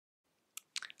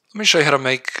Let me show you how to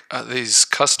make these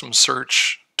custom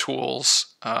search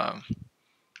tools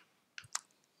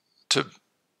to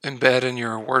embed in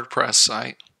your WordPress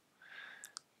site.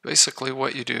 Basically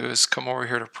what you do is come over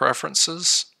here to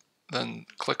Preferences, then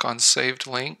click on Saved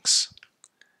Links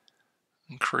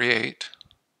and Create.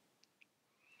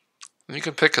 And you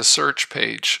can pick a search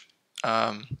page.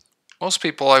 Most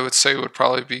people, I would say, would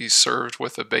probably be served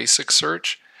with a basic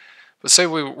search. But say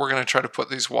we're going to try to put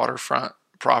these waterfront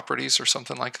properties or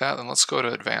something like that, then let's go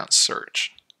to Advanced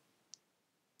Search.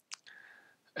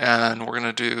 And we're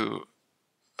going to do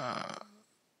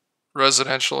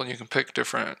residential, and you can pick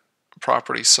different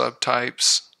property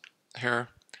subtypes here.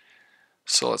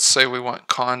 So let's say we want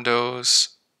condos,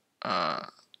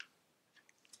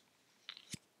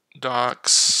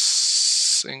 docks,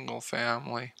 single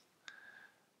family,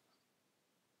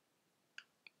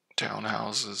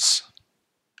 townhouses,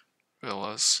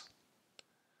 villas,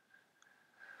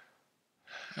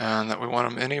 and that we want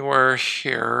them anywhere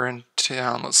here in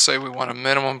town. Let's say we want a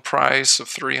minimum price of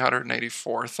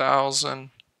 $384,000.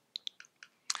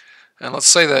 And let's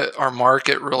say that our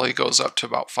market really goes up to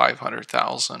about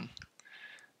 $500,000.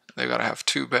 They've got to have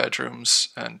 2 bedrooms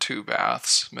and 2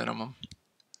 baths minimum.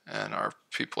 And our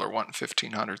people are wanting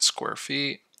 1,500 square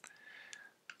feet.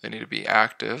 They need to be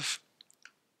active.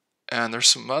 And there's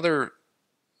some other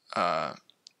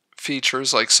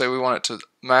features, like say we want it to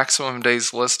maximum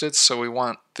days listed. So we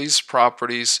want these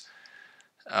properties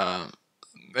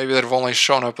maybe that have only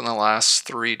shown up in the last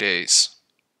 3 days.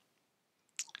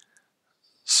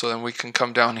 So then we can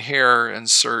come down here and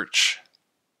search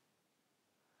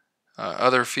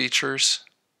other features.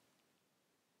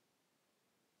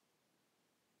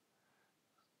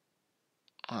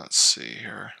 Let's see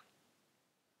here.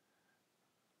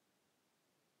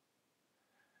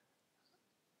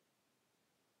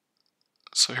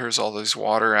 So here's all these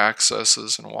water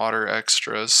accesses and water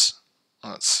extras.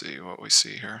 Let's see what we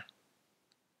see here.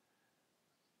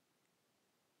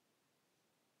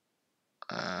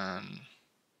 And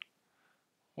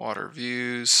water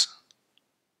views,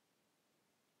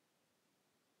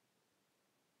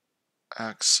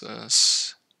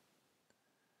 access.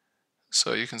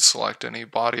 So you can select any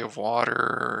body of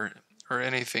water or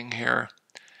anything here.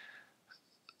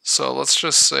 So let's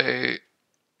just say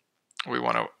we're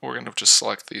going to just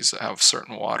select these that have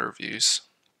certain water views.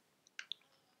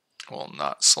 We'll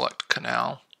not select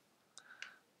canal,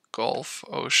 Gulf,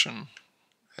 ocean,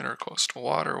 intercoastal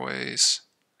waterways,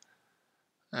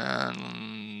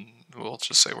 and we'll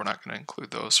just say we're not going to include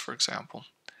those, for example.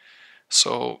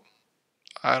 So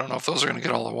I don't know if those are going to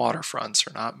get all the waterfronts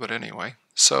or not, but anyway.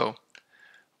 So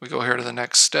we go here to the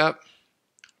next step.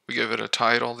 We give it a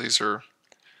title. These are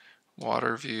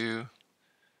water view,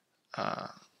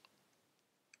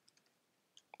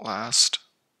 last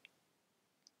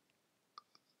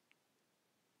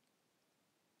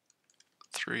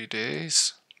 3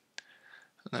 days.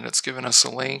 And then it's given us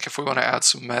a link. If we want to add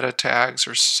some meta tags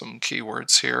or some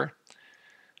keywords here,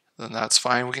 then that's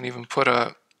fine. We can even put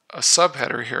a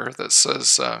subheader here that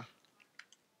says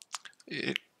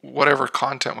whatever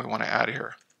content we want to add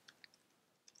here.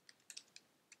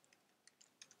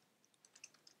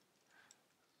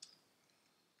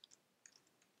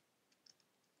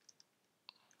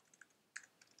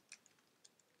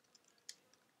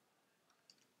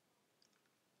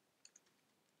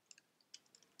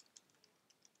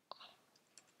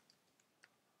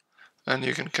 And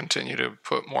you can continue to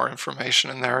put more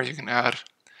information in there. You can add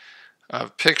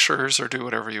pictures or do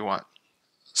whatever you want.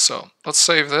 So let's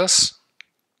save this.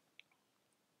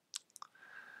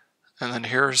 And then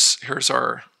here's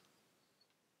our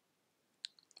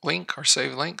link, our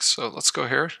save link. So let's go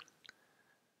here.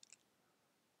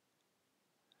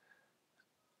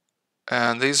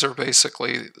 And these are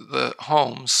basically the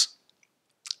homes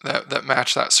that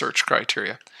match that search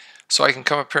criteria. So I can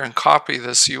come up here and copy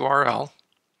this URL.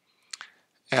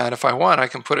 And if I want, I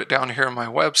can put it down here on my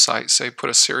website, say put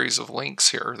a series of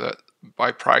links here that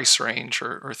by price range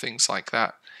or things like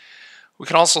that. We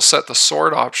can also set the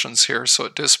sort options here so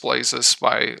it displays this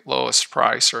by lowest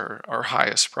price or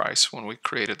highest price when we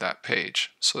created that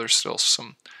page. So there's still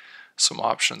some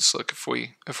options. Look, if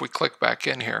we click back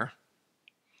in here,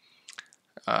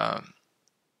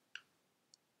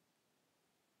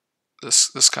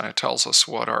 this kind of tells us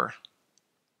what our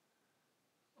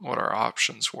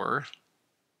options were.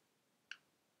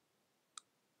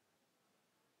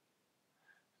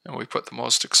 And we put the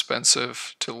most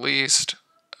expensive to least.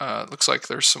 Looks like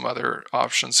there's some other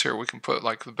options here. We can put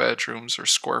like the bedrooms or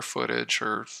square footage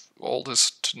or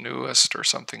oldest to newest or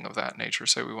something of that nature.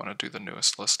 Say we want to do the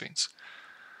newest listings.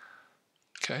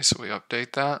 Okay, so we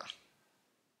update that.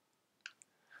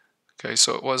 Okay,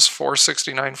 so it was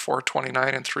 469,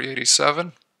 429, and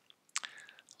 387.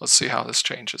 Let's see how this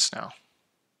changes now.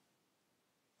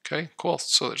 Okay, cool.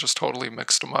 So it just totally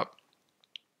mixed them up.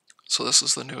 So this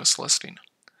is the newest listing.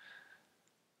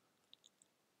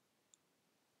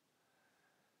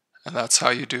 And that's how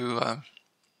you do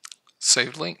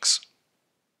saved links.